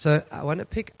So I want to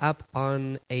pick up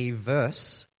on a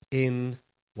verse in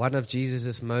one of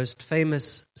Jesus' most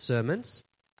famous sermons.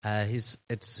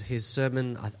 It's his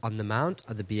Sermon on the Mount,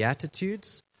 of the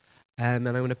Beatitudes. And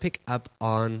I want to pick up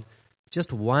on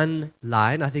just one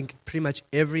line. I think pretty much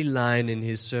every line in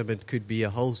his sermon could be a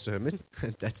whole sermon.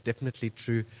 That's definitely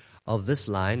true of this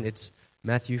line. It's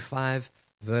Matthew 5,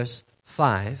 verse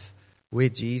 5, where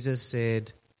Jesus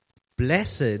said,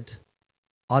 "Blessed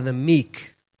are the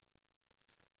meek,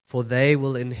 for they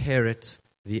will inherit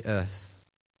the earth."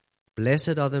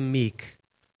 Blessed are the meek,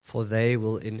 for they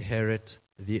will inherit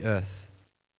the earth.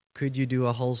 Could you do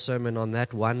a whole sermon on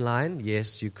that one line?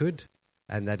 Yes, you could.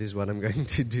 And that is what I'm going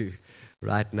to do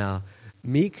right now.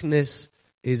 Meekness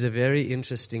is a very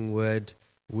interesting word,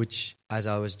 which, as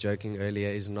I was joking earlier,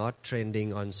 is not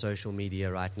trending on social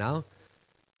media right now,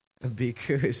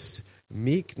 because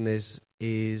meekness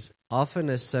is often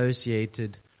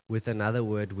associated with another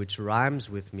word which rhymes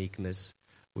with meekness,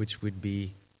 which would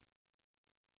be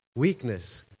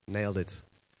weakness. Nailed it.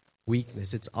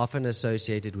 Weakness. It's often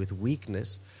associated with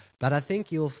weakness. But I think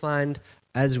you'll find,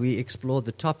 as we explore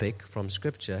the topic from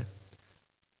Scripture,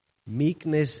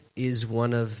 meekness is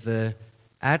one of the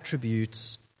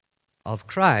attributes of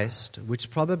Christ which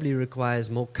probably requires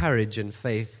more courage and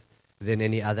faith than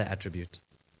any other attribute.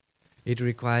 It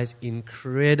requires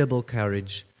incredible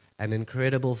courage and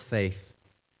incredible faith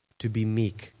to be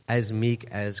meek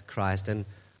as Christ. And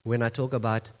when I talk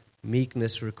about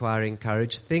meekness requiring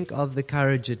courage, think of the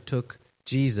courage it took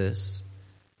Jesus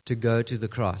to go to the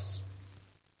cross,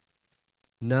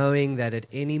 knowing that at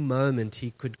any moment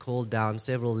he could call down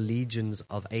several legions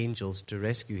of angels to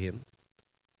rescue him.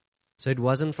 So it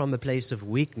wasn't from a place of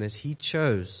weakness. He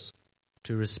chose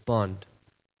to respond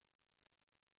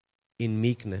in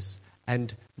meekness.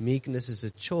 And meekness is a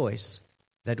choice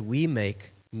that we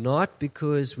make, not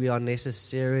because we are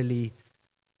necessarily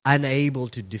unable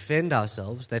to defend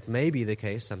ourselves. That may be the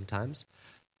case sometimes.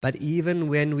 But even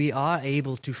when we are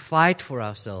able to fight for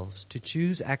ourselves, to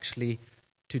choose actually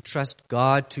to trust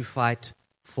God to fight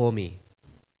for me,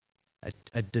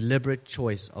 a deliberate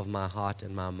choice of my heart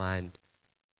and my mind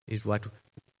is what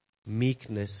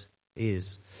meekness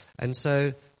is. And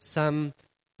so some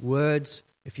words,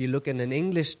 if you look in an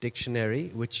English dictionary,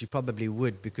 which you probably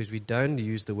would because we don't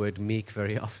use the word meek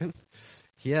very often,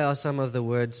 here are some of the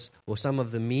words or some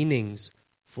of the meanings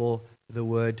for the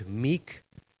word meek.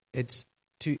 It's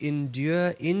to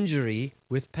endure injury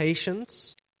with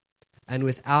patience and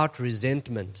without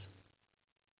resentment.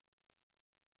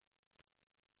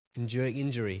 Endure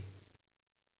injury.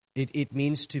 It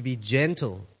means to be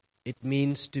gentle. It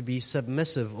means to be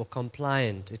submissive or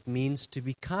compliant. It means to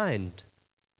be kind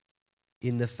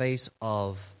in the face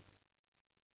of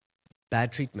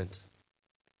bad treatment.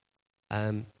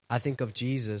 I think of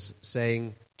Jesus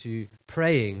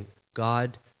praying,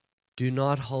 "God, do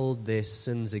not hold their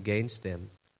sins against them,"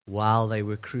 while they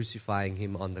were crucifying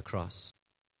him on the cross.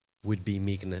 Would be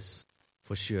meekness,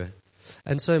 for sure.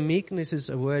 And so meekness is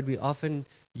a word we often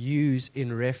use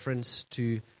in reference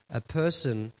to a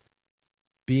person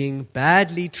being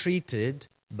badly treated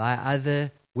by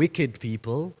other wicked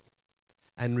people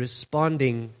and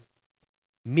responding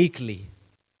meekly.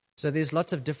 So there's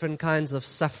lots of different kinds of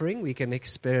suffering we can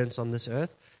experience on this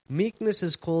earth. Meekness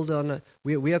is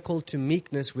we are called to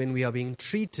meekness when we are being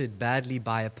treated badly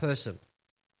by a person.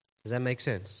 Does that make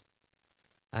sense?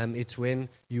 It's when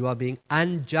you are being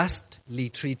unjustly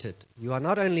treated. You are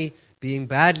not only being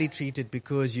badly treated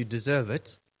because you deserve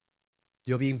it,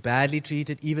 you're being badly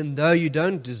treated even though you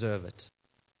don't deserve it.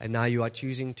 And now you are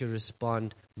choosing to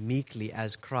respond meekly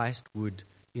as Christ would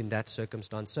in that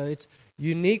circumstance. So it's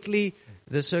uniquely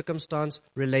the circumstance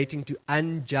relating to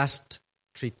unjust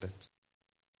treatment.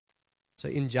 So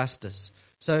injustice.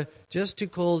 So just to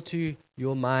call to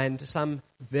your mind some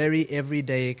very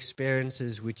everyday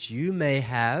experiences which you may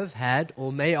have had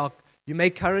or you may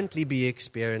currently be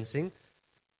experiencing.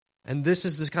 And this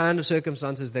is the kind of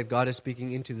circumstances that God is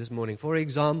speaking into this morning. For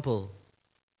example,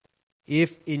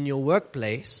 if in your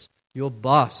workplace your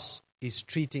boss is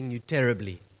treating you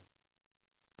terribly,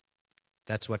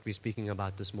 that's what we're speaking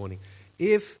about this morning.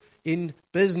 If in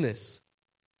business,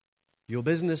 your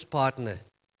business partner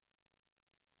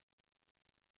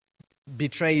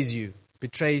betrays you,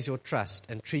 betrays your trust,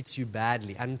 and treats you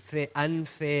badly,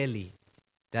 unfairly,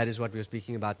 that is what we're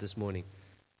speaking about this morning.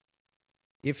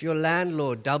 If your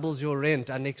landlord doubles your rent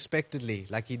unexpectedly,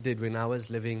 like he did when I was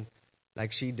living,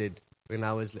 like she did when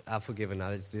I've forgiven.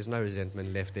 There's no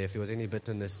resentment left there. If there was any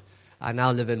bitterness, I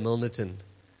now live in Milnerton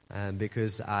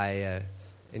because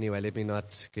anyway, let me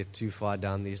not get too far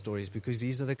down these stories because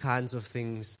these are the kinds of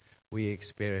things we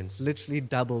experience. Literally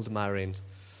doubled my rent.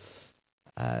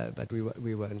 But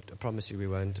we won't. I promise you we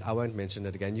won't. I won't mention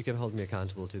it again. You can hold me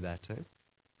accountable to that.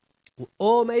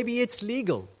 Or maybe it's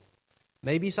legal.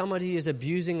 Maybe somebody is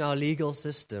abusing our legal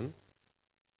system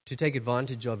to take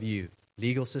advantage of you.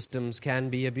 Legal systems can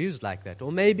be abused like that.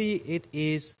 Or maybe it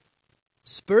is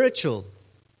spiritual.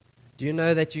 Do you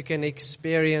know that you can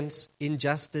experience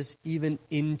injustice even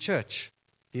in church?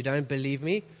 If you don't believe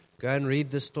me, go and read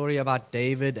the story about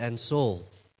David and Saul.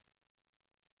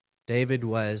 David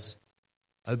was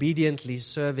obediently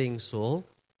serving Saul,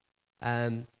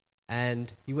 and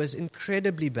he was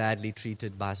incredibly badly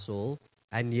treated by Saul,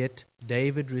 and yet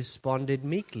David responded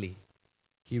meekly.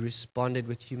 He responded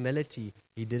with humility.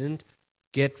 He didn't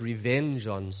get revenge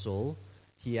on Saul.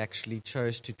 He actually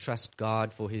chose to trust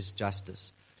God for his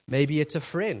justice. Maybe it's a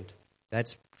friend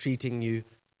that's treating you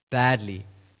badly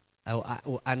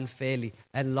or unfairly.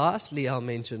 And lastly, I'll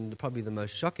mention probably the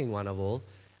most shocking one of all,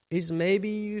 is maybe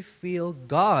you feel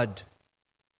God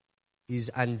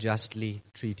is unjustly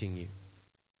treating you.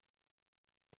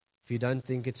 If you don't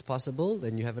think it's possible,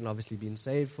 then you haven't obviously been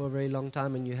saved for a very long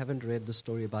time and you haven't read the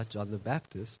story about John the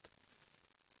Baptist,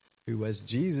 who was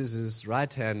Jesus'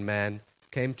 right-hand man,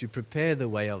 came to prepare the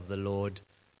way of the Lord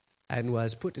and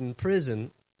was put in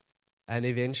prison and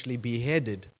eventually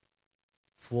beheaded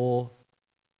for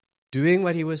doing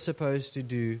what he was supposed to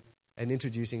do and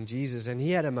introducing Jesus. And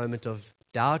he had a moment of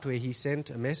doubt where he sent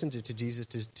a messenger to Jesus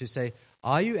to say,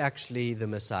 are you actually the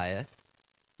Messiah,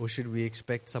 or should we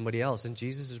expect somebody else? And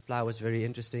Jesus' reply was very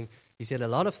interesting. He said a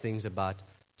lot of things about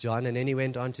John, and then he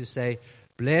went on to say,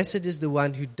 blessed is the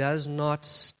one who does not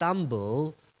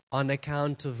stumble on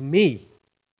account of me.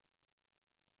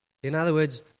 In other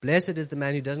words, blessed is the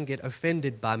man who doesn't get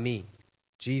offended by me.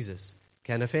 Jesus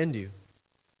can offend you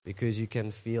because you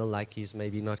can feel like he's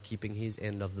maybe not keeping his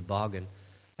end of the bargain.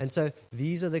 And so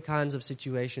these are the kinds of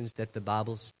situations that the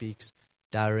Bible speaks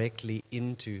directly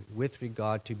into with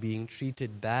regard to being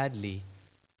treated badly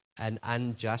and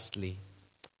unjustly.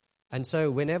 And so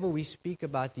whenever we speak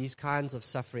about these kinds of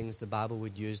sufferings, the Bible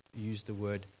would use the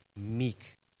word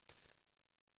meek.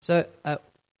 So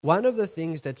one of the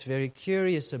things that's very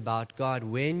curious about God,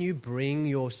 when you bring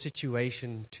your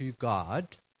situation to God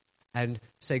and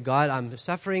say, God, I'm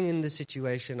suffering in this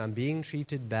situation, I'm being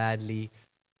treated badly,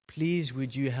 please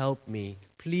would you help me?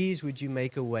 Please would you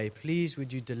make a way? Please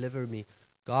would you deliver me?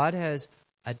 God has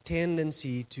a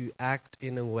tendency to act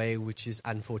in a way which is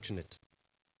unfortunate.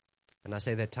 And I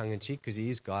say that tongue-in-cheek because he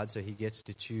is God, so he gets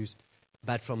to choose.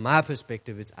 But from my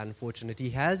perspective, it's unfortunate. He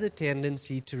has a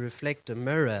tendency to reflect a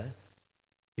mirror.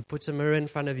 He puts a mirror in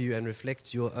front of you and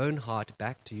reflects your own heart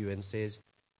back to you and says,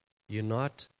 you're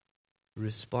not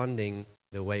responding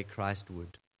the way Christ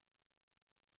would.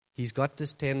 He's got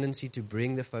this tendency to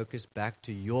bring the focus back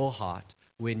to your heart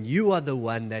when you are the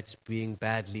one that's being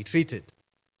badly treated,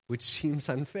 which seems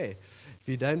unfair. If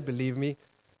you don't believe me,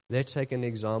 let's take an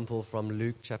example from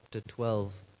Luke chapter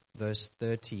 12, verse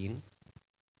 13.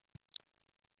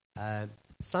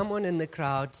 Someone in the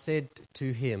crowd said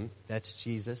to him, that's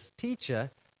Jesus, "Teacher,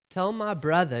 tell my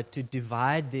brother to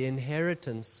divide the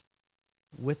inheritance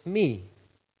with me."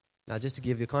 Now, just to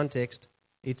give you context,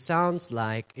 it sounds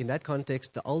like, in that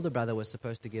context, the older brother was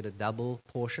supposed to get a double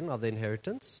portion of the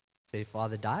inheritance. Their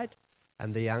father died,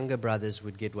 and the younger brothers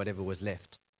would get whatever was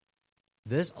left.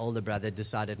 This older brother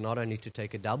decided not only to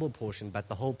take a double portion, but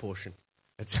the whole portion,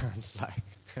 it sounds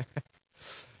like.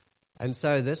 And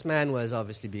so this man was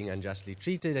obviously being unjustly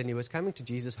treated, and he was coming to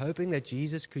Jesus, hoping that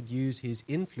Jesus could use his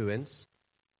influence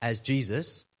as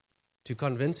Jesus to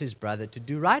convince his brother to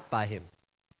do right by him.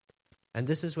 And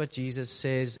this is what Jesus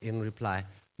says in reply.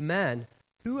 "Man,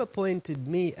 who appointed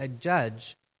me a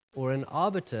judge or an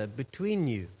arbiter between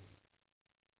you?"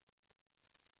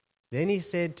 Then he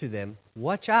said to them,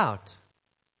 "Watch out.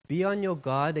 Be on your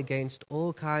guard against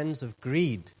all kinds of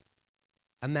greed.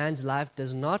 A man's life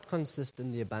does not consist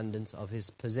in the abundance of his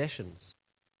possessions."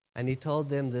 And he told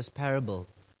them this parable.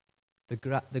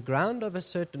 The ground of a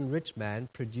certain rich man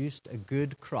produced a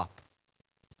good crop.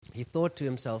 He thought to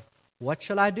himself, "What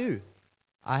shall I do?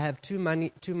 I have too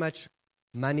much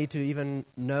money to even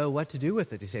know what to do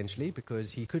with it," essentially,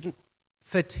 because he couldn't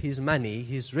fit his money,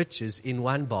 his riches, in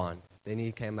one barn. Then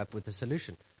he came up with a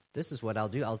solution. "This is what I'll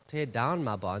do. I'll tear down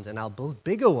my barns and I'll build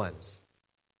bigger ones.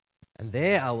 And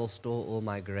there I will store all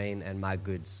my grain and my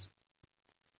goods.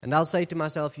 And I'll say to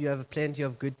myself, you have plenty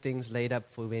of good things laid up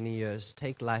for many years.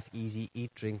 Take life easy,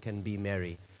 eat, drink, and be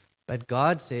merry." But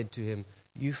God said to him,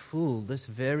 "You fool, this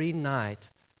very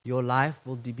night your life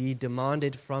will be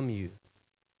demanded from you.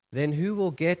 Then who will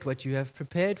get what you have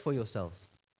prepared for yourself?"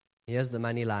 Here's the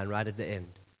money line right at the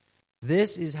end.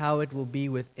 "This is how it will be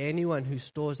with anyone who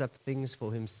stores up things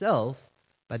for himself,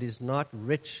 but is not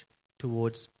rich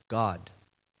towards God.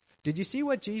 Did you see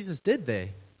what Jesus did there?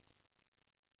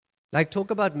 Like,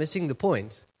 talk about missing the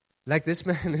point. Like, this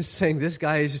man is saying, this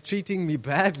guy is treating me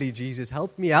badly, Jesus,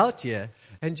 help me out here.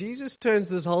 And Jesus turns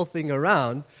this whole thing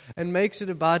around and makes it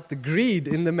about the greed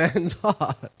in the man's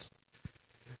heart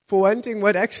for wanting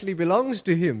what actually belongs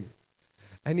to him.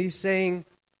 And he's saying,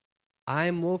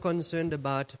 I'm more concerned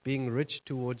about being rich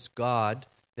towards God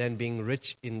than being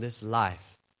rich in this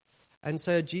life. And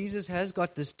so Jesus has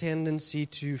got this tendency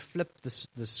to flip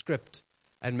the script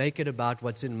and make it about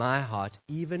what's in my heart,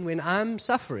 even when I'm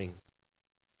suffering.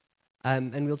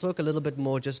 And we'll talk a little bit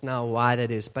more just now why that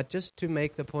is. But just to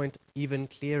make the point even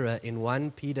clearer, in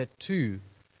 1 Peter 2,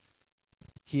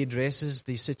 he addresses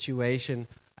the situation,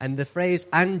 and the phrase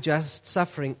unjust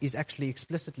suffering is actually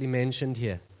explicitly mentioned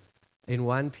here. In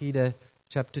 1 Peter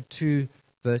chapter 2,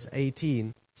 verse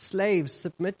 18, slaves,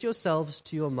 submit yourselves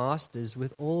to your masters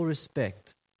with all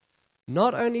respect,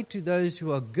 not only to those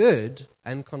who are good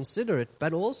and considerate,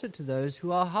 but also to those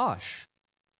who are harsh.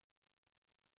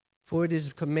 For it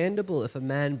is commendable if a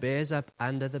man bears up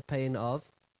under the pain of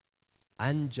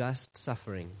unjust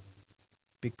suffering,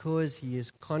 because he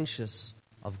is conscious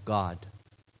of God.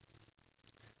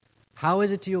 How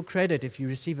is it to your credit if you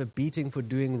receive a beating for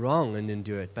doing wrong and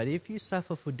endure it? But if you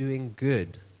suffer for doing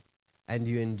good and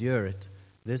you endure it,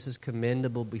 this is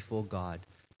commendable before God.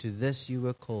 To this you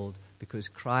were called, because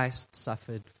Christ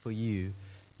suffered for you,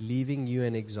 leaving you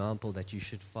an example that you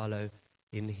should follow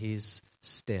in his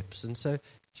steps. And so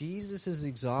Jesus'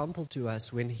 example to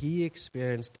us when he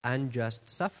experienced unjust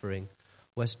suffering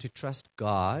was to trust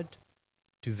God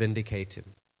to vindicate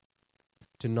him,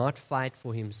 to not fight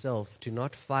for himself, to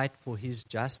not fight for his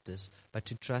justice, but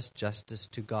to trust justice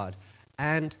to God.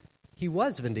 And he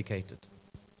was vindicated.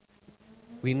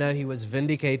 We know he was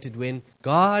vindicated when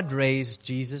God raised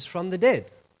Jesus from the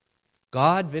dead.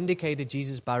 God vindicated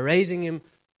Jesus by raising him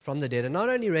from the dead, and not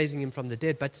only raising him from the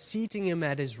dead, but seating him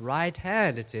at his right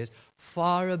hand, it says,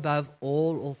 far above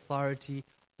all authority,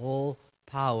 all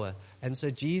power. And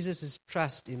so Jesus'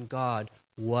 trust in God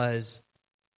was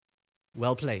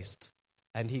well placed,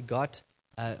 and he got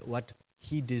what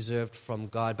he deserved from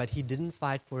God, but he didn't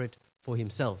fight for it for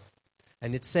himself.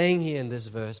 And it's saying here in this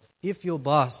verse, if your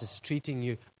boss is treating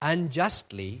you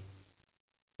unjustly,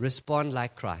 respond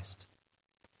like Christ.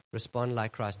 Respond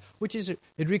like Christ,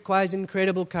 it requires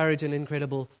incredible courage and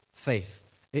incredible faith.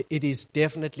 It is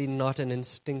definitely not an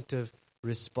instinctive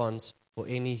response for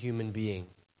any human being.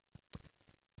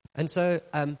 And so,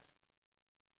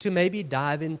 to maybe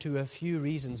dive into a few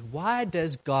reasons, why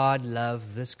does God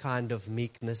love this kind of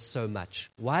meekness so much?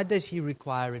 Why does he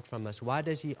require it from us? Why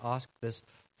does he ask this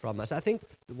from us? I think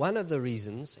one of the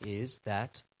reasons is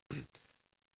that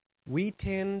we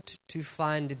tend to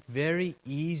find it very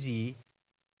easy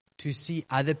to see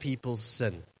other people's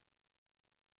sin,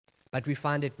 but we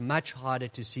find it much harder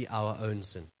to see our own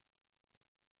sin.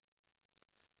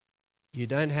 You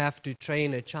don't have to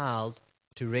train a child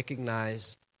to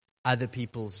recognize other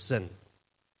people's sin.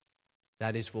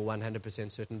 That is for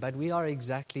 100% certain. But we are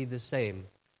exactly the same.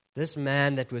 This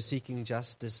man that was seeking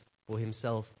justice for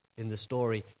himself in the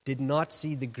story did not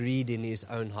see the greed in his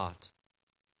own heart.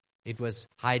 It was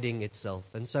hiding itself.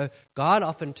 And so God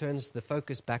often turns the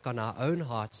focus back on our own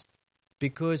hearts,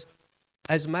 because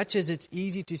as much as it's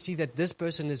easy to see that this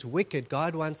person is wicked,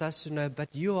 God wants us to know,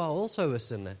 but you are also a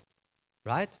sinner,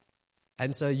 right?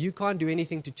 And so you can't do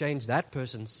anything to change that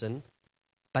person's sin,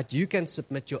 but you can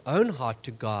submit your own heart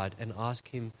to God and ask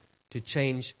him to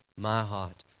change my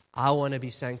heart. I want to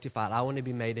be sanctified. I want to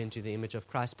be made into the image of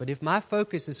Christ. But if my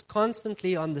focus is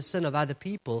constantly on the sin of other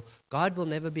people, God will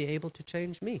never be able to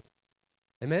change me.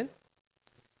 Amen?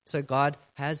 So God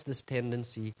has this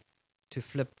tendency to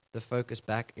flip the focus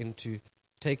back into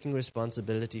taking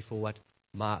responsibility for what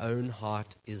my own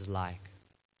heart is like.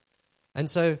 And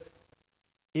so,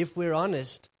 if we're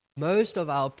honest, most of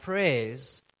our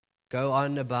prayers go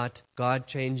on about God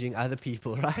changing other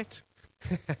people, right?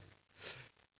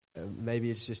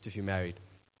 Maybe it's just if you're married.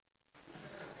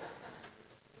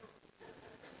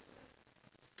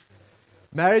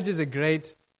 Marriage is a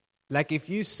great, like if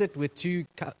you sit with two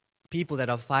people that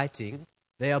are fighting,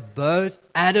 they are both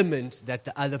adamant that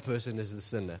the other person is the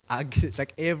sinner.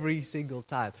 Like every single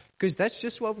time. Because that's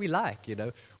just what we like, you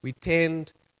know. We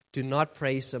tend to not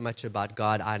pray so much about,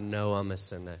 God, I know I'm a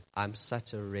sinner. I'm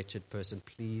such a wretched person.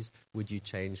 Please, would you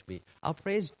change me? Our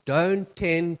prayers don't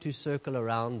tend to circle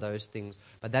around those things.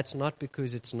 But that's not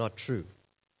because it's not true.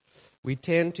 We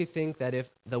tend to think that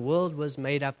if the world was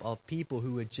made up of people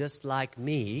who were just like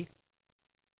me,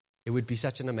 it would be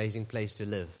such an amazing place to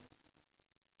live.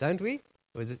 Don't we?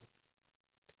 Or is it?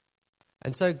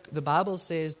 And so the Bible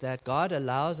says that God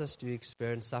allows us to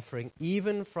experience suffering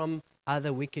even from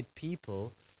other wicked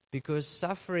people because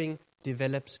suffering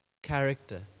develops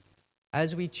character.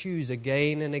 As we choose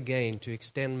again and again to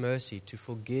extend mercy, to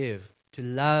forgive, to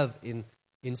love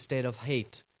instead of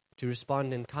hate, to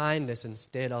respond in kindness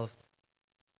instead of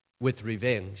with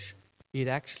revenge, it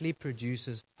actually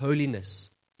produces holiness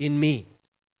in me,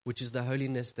 which is the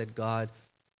holiness that God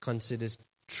considers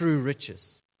true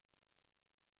riches.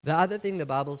 The other thing the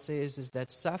Bible says is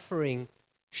that suffering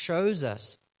shows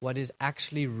us what is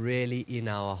actually really in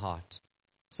our heart.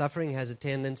 Suffering has a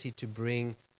tendency to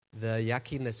bring the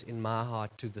yuckiness in my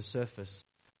heart to the surface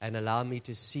and allow me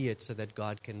to see it so that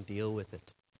God can deal with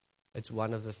it. It's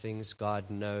one of the things God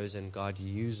knows and God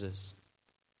uses.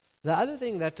 The other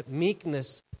thing that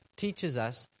meekness teaches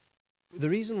us, the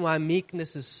reason why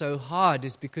meekness is so hard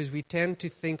is because we tend to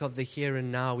think of the here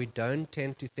and now. We don't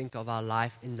tend to think of our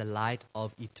life in the light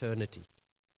of eternity.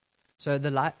 So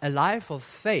a life of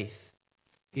faith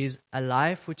is a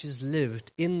life which is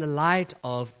lived in the light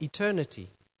of eternity,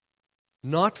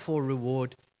 not for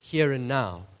reward here and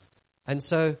now. And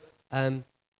so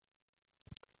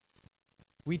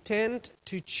we tend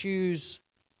to choose,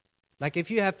 like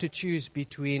if you have to choose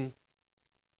between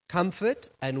comfort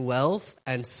and wealth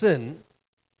and sin,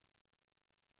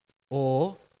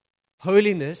 or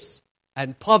holiness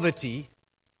and poverty,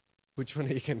 which one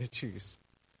are you going to choose?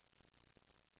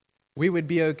 We would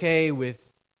be okay with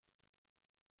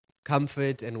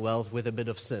comfort and wealth with a bit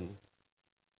of sin.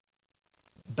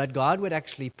 But God would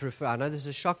actually prefer, I know this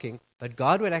is shocking, but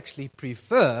God would actually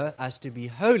prefer us to be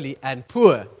holy and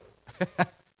poor.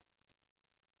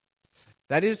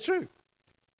 That is true.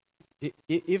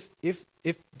 If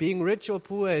being rich or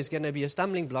poor is going to be a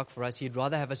stumbling block for us, He'd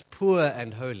rather have us poor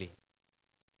and holy.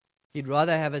 He'd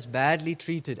rather have us badly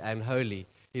treated and holy.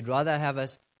 He'd rather have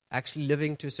us actually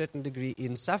living to a certain degree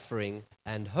in suffering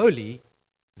and holy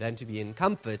than to be in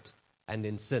comfort and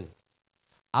in sin.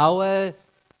 Our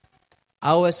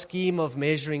scheme of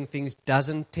measuring things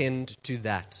doesn't tend to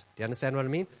that. Do you understand what I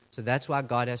mean? So that's why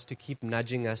God has to keep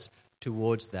nudging us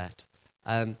towards that.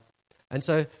 And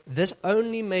so this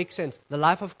only makes sense. The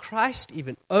life of Christ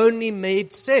even only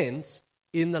made sense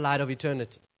in the light of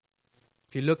eternity.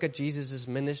 If you look at Jesus'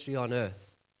 ministry on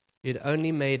earth, it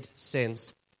only made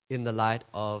sense in the light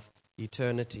of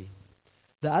eternity.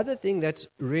 The other thing that's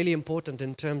really important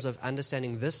in terms of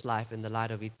understanding this life in the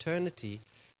light of eternity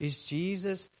is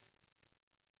Jesus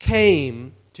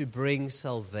came to bring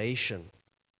salvation.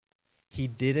 He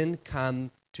didn't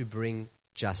come to bring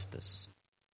justice.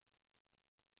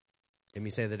 Let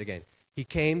me say that again. He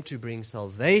came to bring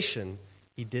salvation.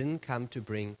 He didn't come to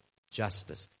bring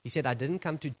justice. He said, I didn't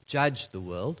come to judge the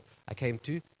world. I came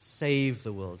to save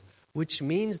the world. Which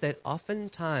means that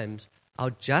oftentimes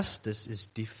our justice is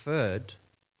deferred.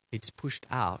 It's pushed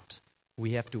out.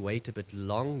 We have to wait a bit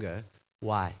longer.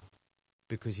 Why?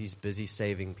 Because He's busy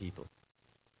saving people.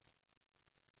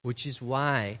 Which is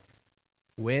why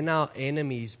when our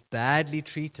enemies badly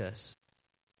treat us,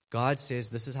 God says,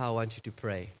 this is how I want you to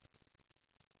pray.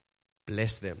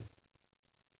 Bless them.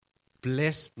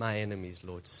 Bless my enemies,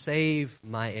 Lord. Save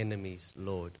my enemies,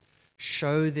 Lord.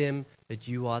 Show them that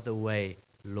you are the way,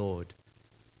 Lord.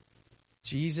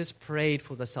 Jesus prayed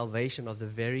for the salvation of the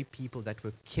very people that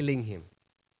were killing Him.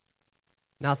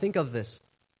 Now think of this.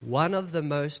 One of the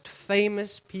most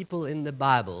famous people in the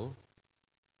Bible,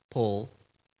 Paul,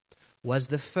 was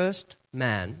the first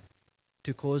man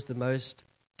to cause the most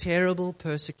terrible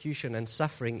persecution and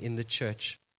suffering in the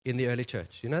church, in the early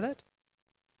church. You know that?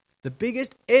 The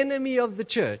biggest enemy of the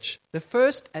church, the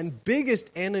first and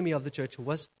biggest enemy of the church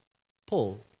was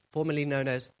Paul, formerly known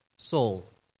as Saul.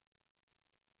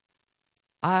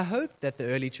 I hope that the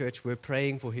early church were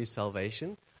praying for his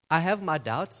salvation. I have my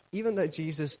doubts, even though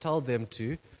Jesus told them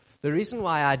to. The reason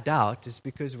why I doubt is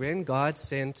because when God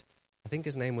sent, I think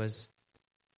his name was,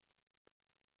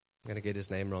 I'm going to get his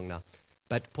name wrong now,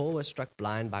 but Paul was struck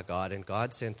blind by God, and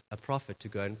God sent a prophet to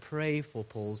go and pray for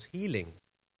Paul's healing.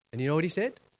 And you know what he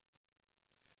said?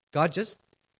 God just,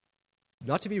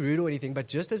 not to be rude or anything, but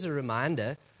just as a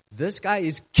reminder, this guy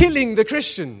is killing the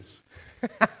Christians.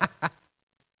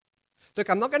 Look,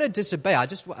 I'm not going to disobey.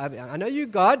 I know you,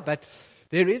 God, but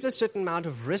there is a certain amount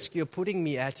of risk you're putting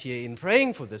me at here in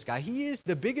praying for this guy. He is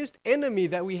the biggest enemy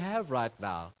that we have right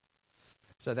now.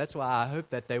 So that's why I hope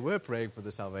that they were praying for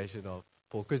the salvation of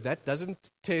Paul, because that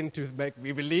doesn't tend to make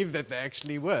me believe that they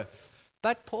actually were.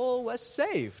 But Paul was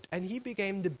saved, and he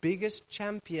became the biggest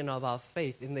champion of our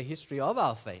faith in the history of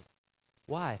our faith.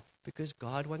 Why? Because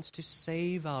God wants to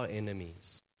save our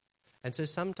enemies. And so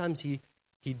sometimes he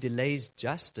delays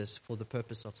justice for the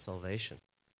purpose of salvation.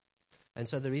 And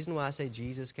so the reason why I say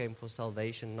Jesus came for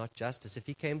salvation, not justice, if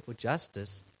he came for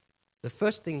justice, the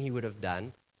first thing he would have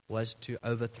done was to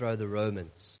overthrow the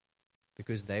Romans,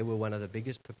 because they were one of the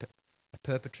biggest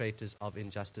perpetrators of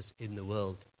injustice in the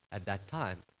world at that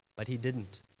time. But he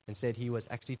didn't. Instead, he was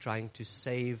actually trying to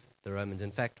save the Romans.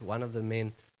 In fact, one of the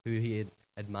men who he had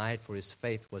admired for his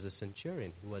faith was a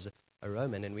centurion, who was a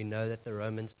Roman, and we know that the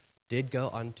Romans did go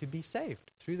on to be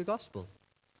saved through the gospel.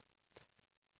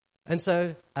 And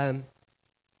so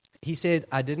he said,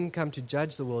 I didn't come to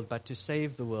judge the world, but to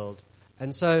save the world.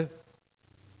 And so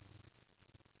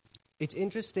it's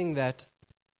interesting that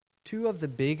two of the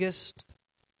biggest...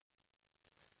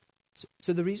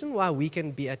 So the reason why we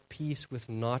can be at peace with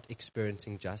not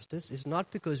experiencing justice is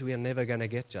not because we are never going to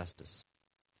get justice.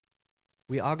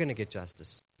 We are going to get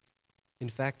justice. In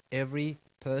fact, every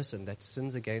person that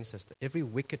sins against us, every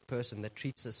wicked person that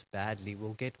treats us badly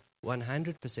will get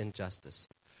 100% justice.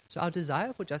 So our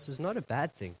desire for justice is not a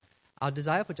bad thing. Our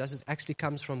desire for justice actually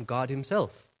comes from God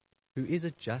himself, who is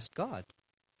a just God.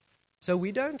 So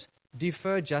we don't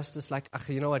defer justice like,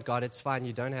 you know what, God, it's fine,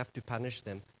 you don't have to punish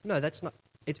them. No, that's not.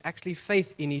 It's actually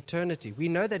faith in eternity. We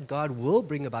know that God will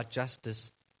bring about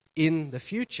justice in the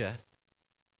future,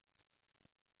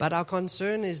 but our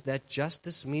concern is that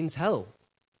justice means hell,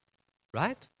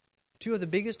 right? Two of the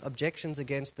biggest objections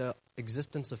against the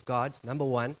existence of God, number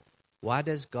one, why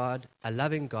does God, a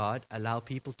loving God, allow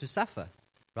people to suffer?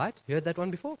 Right? You heard that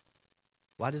one before?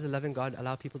 Why does a loving God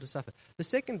allow people to suffer? The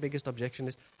second biggest objection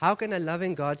is, how can a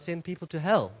loving God send people to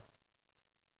hell?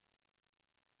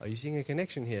 Are you seeing a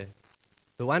connection here?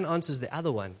 The one answers the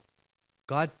other one.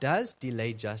 God does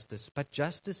delay justice, but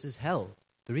justice is hell.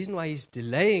 The reason why he's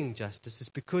delaying justice is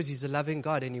because he's a loving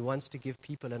God and he wants to give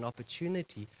people an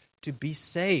opportunity to be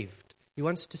saved. He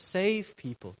wants to save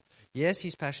people. Yes,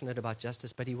 he's passionate about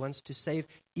justice, but he wants to save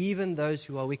even those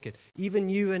who are wicked, even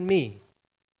you and me.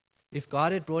 If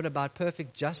God had brought about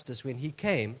perfect justice when he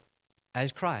came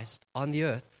as Christ on the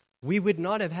earth, we would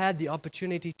not have had the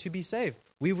opportunity to be saved.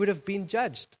 We would have been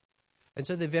judged. And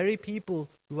so the very people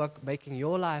who are making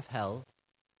your life hell,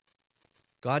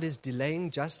 God is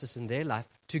delaying justice in their life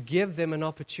to give them an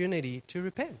opportunity to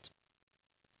repent.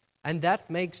 And that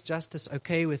makes justice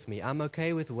okay with me. I'm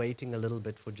okay with waiting a little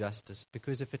bit for justice,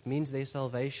 because if it means their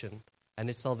salvation, and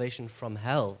it's salvation from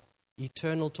hell,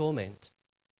 eternal torment,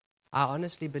 I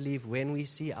honestly believe when we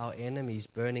see our enemies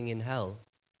burning in hell,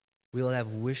 we'll have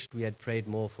wished we had prayed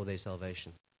more for their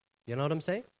salvation. You know what I'm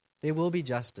saying? There will be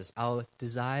justice. Our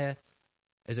desire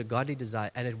is a godly desire,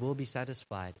 and it will be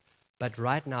satisfied. But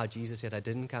right now, Jesus said, I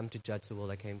didn't come to judge the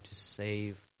world, I came to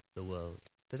save the world.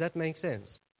 Does that make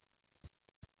sense?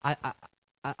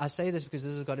 I say this because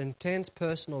this has got intense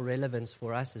personal relevance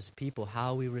for us as people,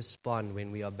 how we respond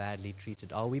when we are badly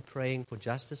treated. Are we praying for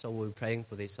justice, or are we praying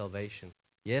for their salvation?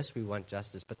 Yes, we want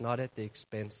justice, but not at the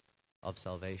expense of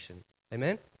salvation.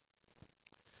 Amen?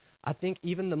 I think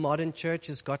even the modern church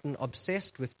has gotten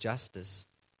obsessed with justice,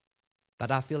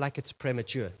 but I feel like it's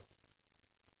premature.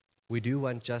 We do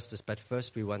want justice, but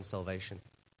first we want salvation.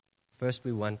 First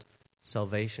we want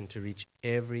salvation to reach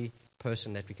every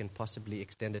person that we can possibly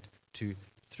extend it to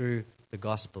through the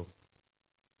gospel.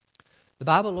 The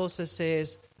Bible also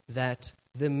says that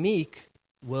the meek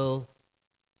will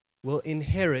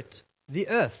inherit the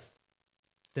earth.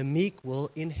 The meek will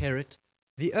inherit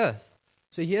the earth.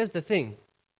 So here's the thing.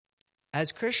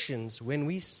 As Christians, when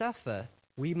we suffer,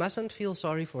 we mustn't feel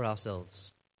sorry for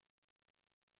ourselves.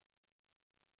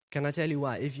 Can I tell you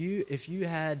why? If you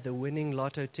had the winning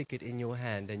lotto ticket in your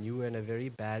hand and you were in a very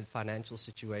bad financial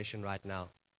situation right now,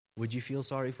 would you feel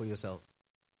sorry for yourself?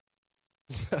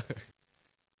 No,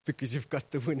 because you've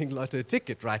got the winning lotto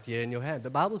ticket right here in your hand. The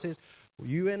Bible says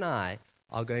you and I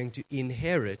are going to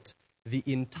inherit the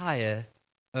entire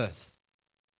earth.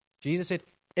 Jesus said,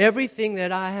 everything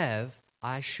that I have,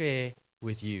 I share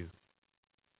with you.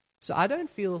 So I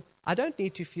don't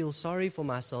need to feel sorry for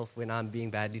myself when I'm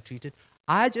being badly treated.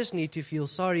 I just need to feel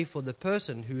sorry for the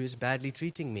person who is badly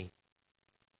treating me.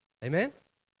 Amen?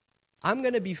 I'm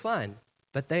going to be fine,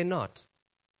 but they're not.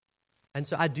 And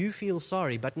so I do feel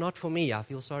sorry, but not for me. I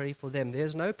feel sorry for them.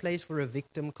 There's no place for a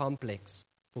victim complex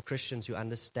for Christians who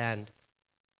understand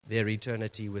their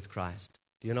eternity with Christ.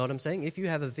 Do you know what I'm saying? If you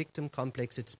have a victim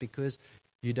complex, it's because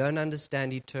you don't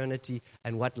understand eternity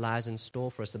and what lies in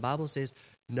store for us. The Bible says,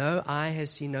 no eye has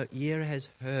seen, no ear has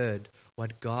heard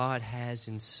what God has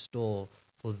in store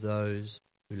for those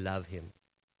who love him.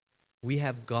 We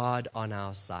have God on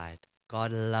our side.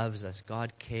 God loves us.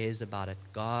 God cares about it.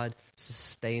 God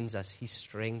sustains us. He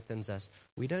strengthens us.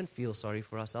 We don't feel sorry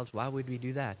for ourselves. Why would we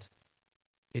do that?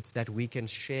 It's that we can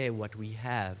share what we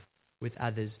have with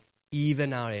others,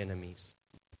 even our enemies.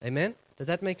 Amen? Does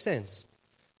that make sense?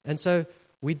 And so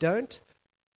we don't,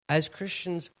 as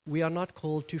Christians, we are not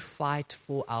called to fight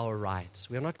for our rights.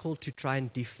 We are not called to try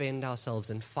and defend ourselves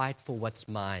and fight for what's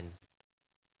mine.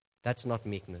 That's not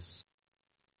meekness.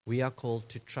 We are called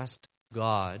to trust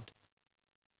God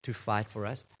to fight for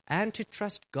us and to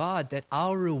trust God that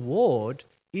our reward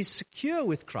is secure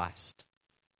with Christ.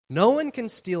 No one can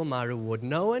steal my reward.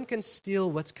 No one can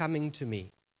steal what's coming to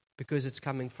me because it's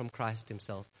coming from Christ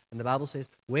himself. And the Bible says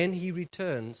when he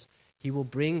returns, he will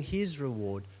bring his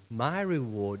reward, my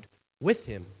reward, with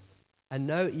him. And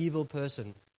no evil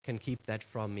person can keep that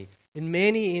from me. In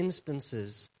many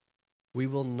instances, we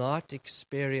will not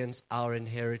experience our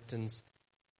inheritance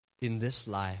in this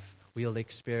life. We'll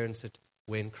experience it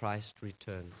when Christ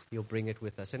returns. He'll bring it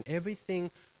with us. And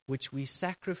everything which we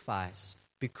sacrifice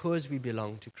because we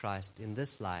belong to Christ in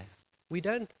this life, we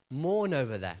don't mourn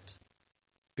over that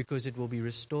because it will be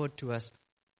restored to us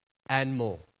and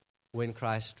more when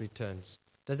Christ returns.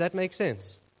 Does that make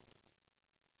sense?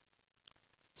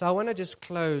 So I want to just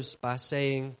close by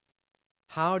saying,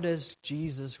 how does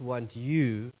Jesus want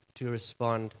you to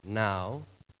respond now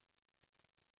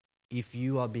if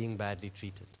you are being badly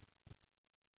treated?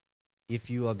 If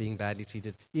you are being badly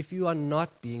treated. If you are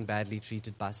not being badly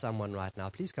treated by someone right now,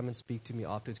 please come and speak to me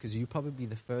afterwards, because you're probably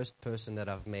the first person that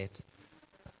I've met.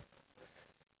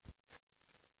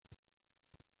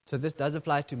 So this does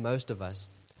apply to most of us.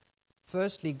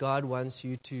 Firstly, God wants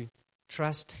you to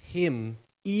trust him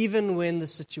even when the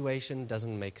situation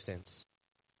doesn't make sense.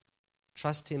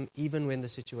 Trust him even when the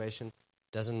situation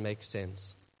doesn't make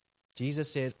sense.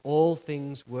 Jesus said, all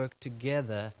things work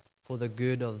together for the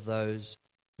good of those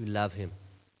who love him.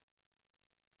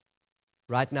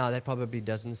 Right now, that probably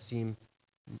doesn't seem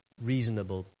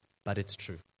reasonable, but it's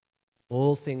true.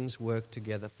 All things work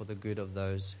together for the good of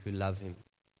those who love him.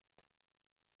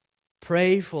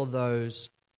 Pray for those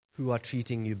who are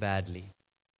treating you badly.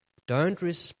 Don't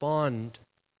respond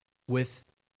with,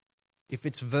 if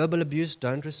it's verbal abuse,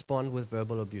 don't respond with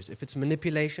verbal abuse. If it's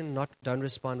manipulation, don't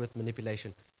respond with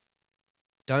manipulation.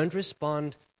 Don't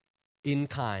respond in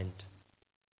kind.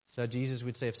 So Jesus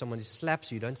would say, if somebody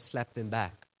slaps you, don't slap them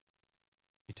back.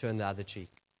 You turn the other cheek.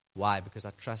 Why? Because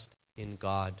I trust in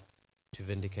God to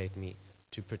vindicate me,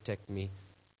 to protect me,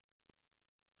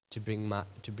 to bring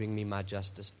me my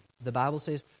justice. The Bible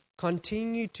says,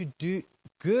 continue to do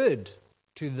good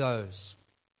to those.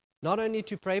 Not only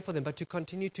to pray for them, but to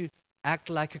continue to act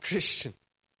like a Christian,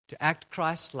 to act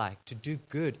Christ-like, to do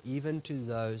good even to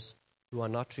those who are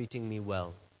not treating me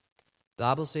well. The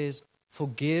Bible says,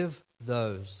 forgive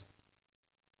those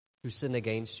who sin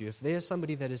against you. If there's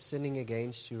somebody that is sinning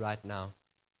against you right now,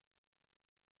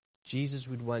 Jesus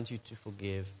would want you to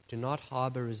forgive. Do not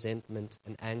harbor resentment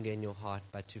and anger in your heart,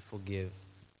 but to forgive.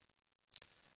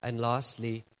 And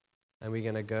lastly, and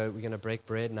we're going to break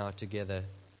bread now together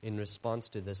in response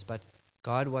to this, but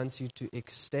God wants you to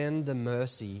extend the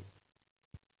mercy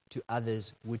to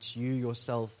others which you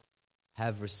yourself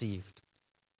have received.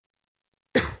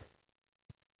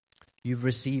 You've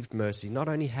received mercy. Not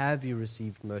only have you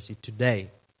received mercy today,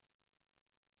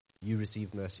 you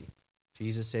received mercy.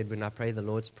 Jesus said, when I pray the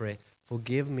Lord's Prayer,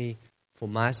 forgive me for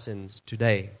my sins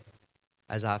today,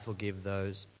 as I forgive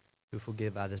those who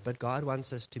forgive others. But God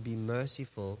wants us to be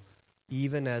merciful,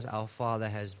 even as our Father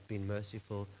has been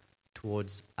merciful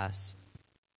towards us.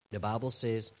 The Bible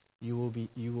says you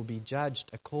will be judged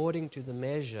according to the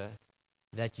measure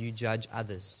that you judge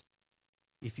others.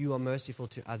 If you are merciful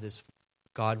to others,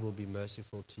 God will be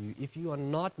merciful to you. If you are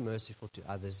not merciful to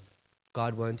others,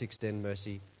 God won't extend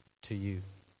mercy to you.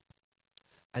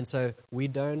 And so we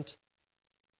don't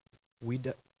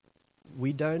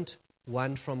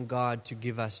want from God to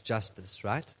give us justice,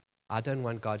 right? I don't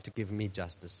want God to give me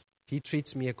justice. He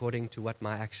treats me according to what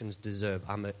my actions deserve.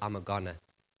 I'm a goner.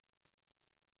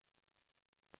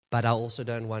 But I also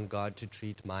don't want God to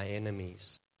treat my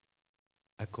enemies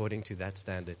according to that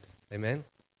standard. Amen?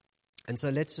 And so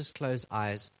let's just close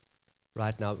eyes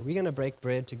right now. We're going to break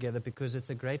bread together because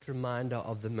it's a great reminder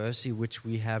of the mercy which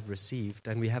we have received,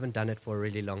 and we haven't done it for a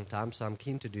really long time, so I'm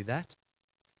keen to do that.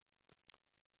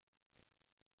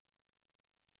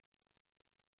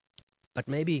 But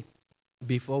maybe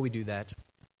before we do that,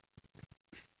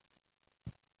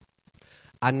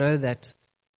 I know that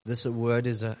this word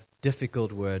is a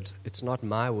difficult word. It's not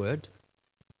my word,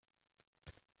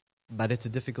 but it's a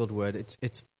difficult word.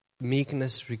 It's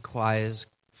meekness requires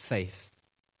faith,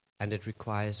 and it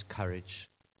requires courage.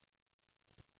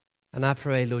 And I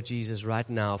pray, Lord Jesus, right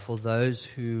now for those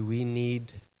who we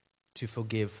need to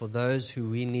forgive, for those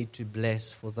who we need to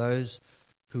bless, for those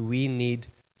who we need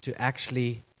to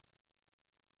actually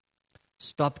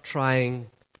stop trying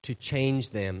to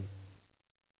change them,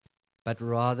 but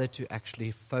rather to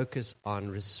actually focus on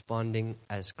responding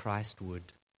as Christ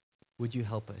would. Would you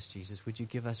help us, Jesus? Would you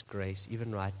give us grace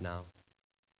even right now?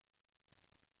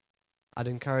 I'd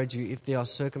encourage you, if there are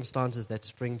circumstances that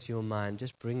spring to your mind,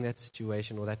 just bring that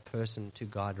situation or that person to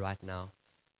God right now.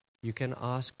 You can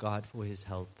ask God for His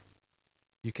help.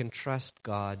 You can trust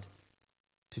God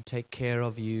to take care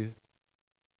of you,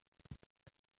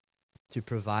 to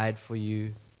provide for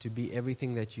you, to be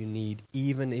everything that you need,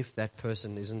 even if that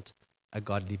person isn't a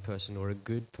godly person or a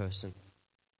good person.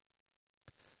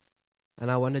 And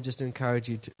I want to just encourage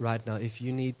you right now, if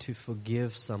you need to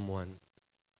forgive someone,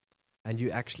 and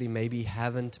you actually maybe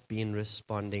haven't been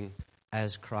responding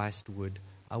as Christ would,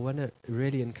 I want to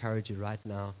really encourage you right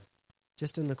now,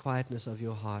 just in the quietness of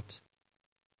your heart,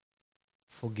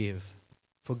 forgive.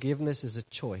 Forgiveness is a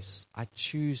choice. I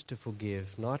choose to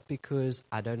forgive, not because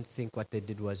I don't think what they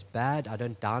did was bad. I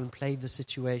don't downplay the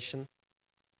situation.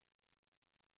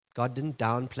 God didn't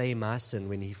downplay my sin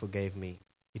when He forgave me.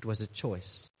 It was a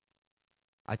choice.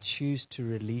 I choose to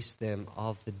release them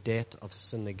of the debt of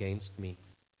sin against me.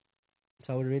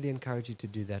 So I would really encourage you to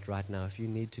do that right now if you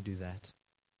need to do that.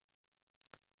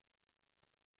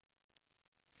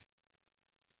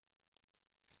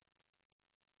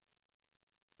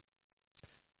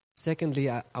 Secondly,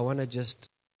 I want to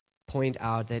just point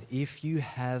out that if you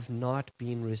have not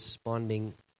been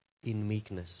responding in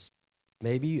meekness,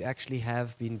 maybe you actually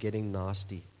have been getting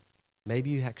nasty. Maybe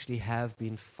you actually have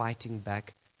been fighting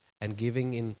back and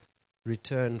giving in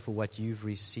return for what you've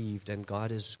received, and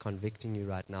God is convicting you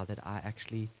right now that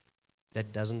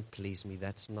that doesn't please me.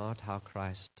 That's not how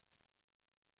Christ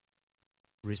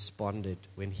responded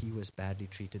when He was badly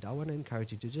treated. I want to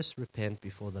encourage you to just repent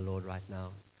before the Lord right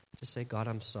now. Just say, God,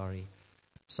 I'm sorry.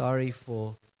 Sorry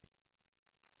for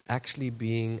actually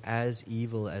being as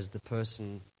evil as the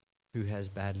person who has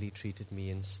badly treated me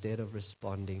instead of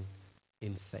responding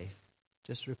in faith.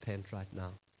 Just repent right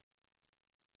now.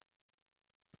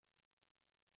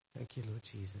 Thank you, Lord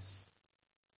Jesus.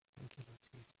 Thank you, Lord.